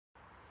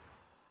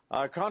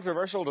A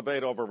controversial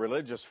debate over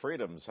religious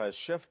freedoms has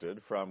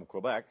shifted from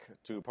Quebec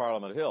to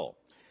Parliament Hill.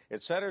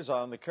 It centers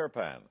on the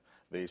Kirpan,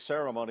 the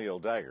ceremonial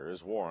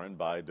daggers worn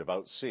by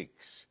devout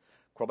Sikhs.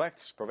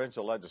 Quebec's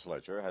provincial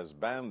legislature has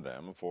banned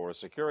them for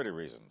security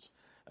reasons.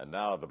 And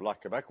now the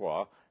Bloc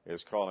Québécois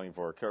is calling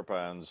for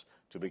Kirpans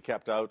to be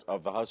kept out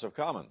of the House of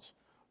Commons.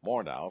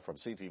 More now from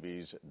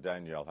CTV's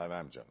Danielle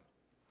Hamamjan.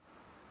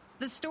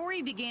 The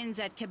story begins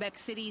at Quebec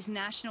City's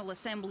National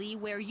Assembly,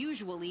 where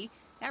usually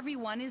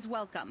everyone is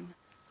welcome.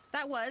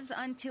 That was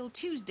until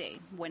Tuesday,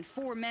 when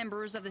 4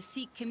 members of the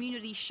Sikh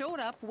community showed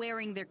up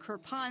wearing their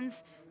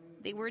kirpans.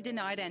 They were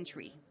denied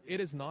entry. It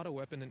is not a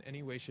weapon in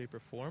any way, shape,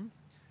 or form.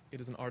 It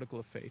is an article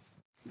of faith.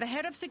 The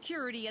head of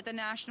security at the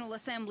National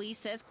Assembly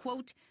says,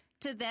 quote,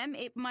 "To them,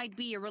 it might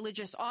be a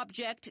religious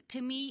object.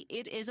 To me,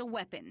 it is a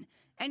weapon.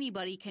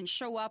 Anybody can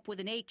show up with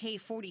an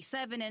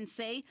AK-47 and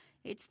say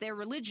it's their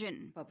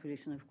religion."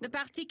 The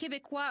Parti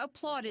Québécois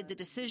applauded the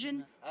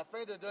decision.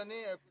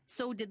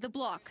 So did the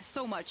Bloc.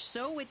 So much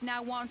so, it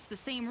now wants the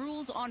same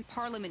rules on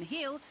Parliament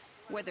Hill,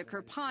 where the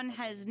kirpan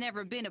has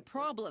never been a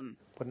problem.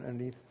 Put it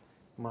underneath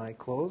my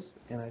clothes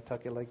and I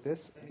tuck it like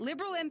this.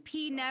 Liberal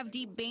MP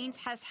Navdeep Bains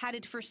has had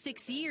it for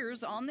 6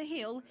 years on the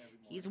Hill.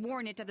 He's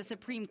worn it at the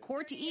Supreme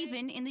Court,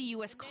 even in the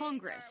U.S.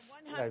 Congress.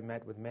 I've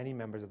met with many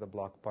members of the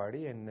Bloc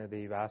Party and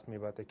they've asked me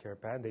about the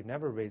kirpan. They've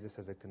never raised this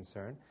as a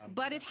concern.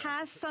 But it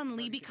has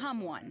suddenly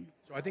become one.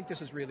 So I think this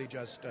is really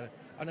just an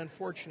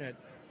unfortunate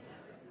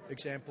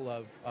example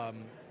of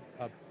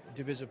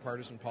divisive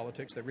partisan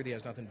politics that really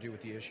has nothing to do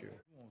with the issue.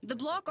 The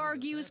Bloc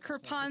argues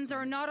kirpans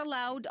are not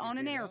allowed on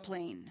an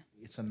airplane.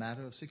 It's a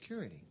matter of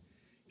security.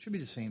 It should be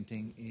the same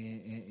thing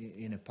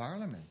in a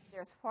parliament.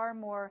 There's far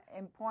more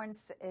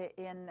importance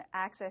in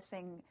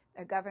accessing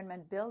a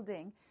government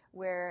building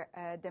where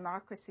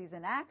democracy is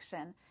in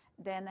action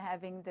than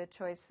having the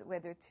choice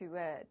whether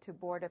to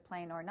board a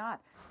plane or not.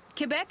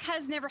 Quebec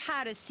has never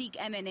had a Sikh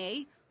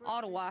MNA.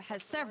 Ottawa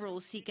has several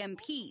Sikh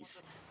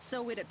MPs.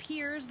 So it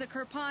appears the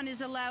kirpan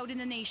is allowed in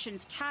the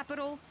nation's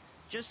capital,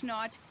 just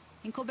not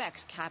in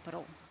Quebec's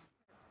capital.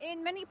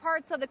 In many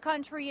parts of the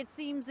country, it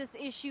seems this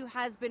issue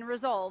has been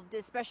resolved,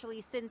 especially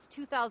since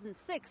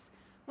 2006,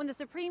 when the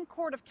Supreme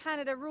Court of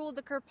Canada ruled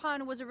the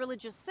kirpan was a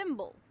religious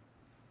symbol,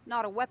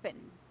 not a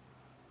weapon.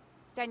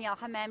 Danielle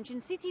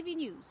Hamamjan, CTV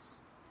News,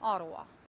 Ottawa.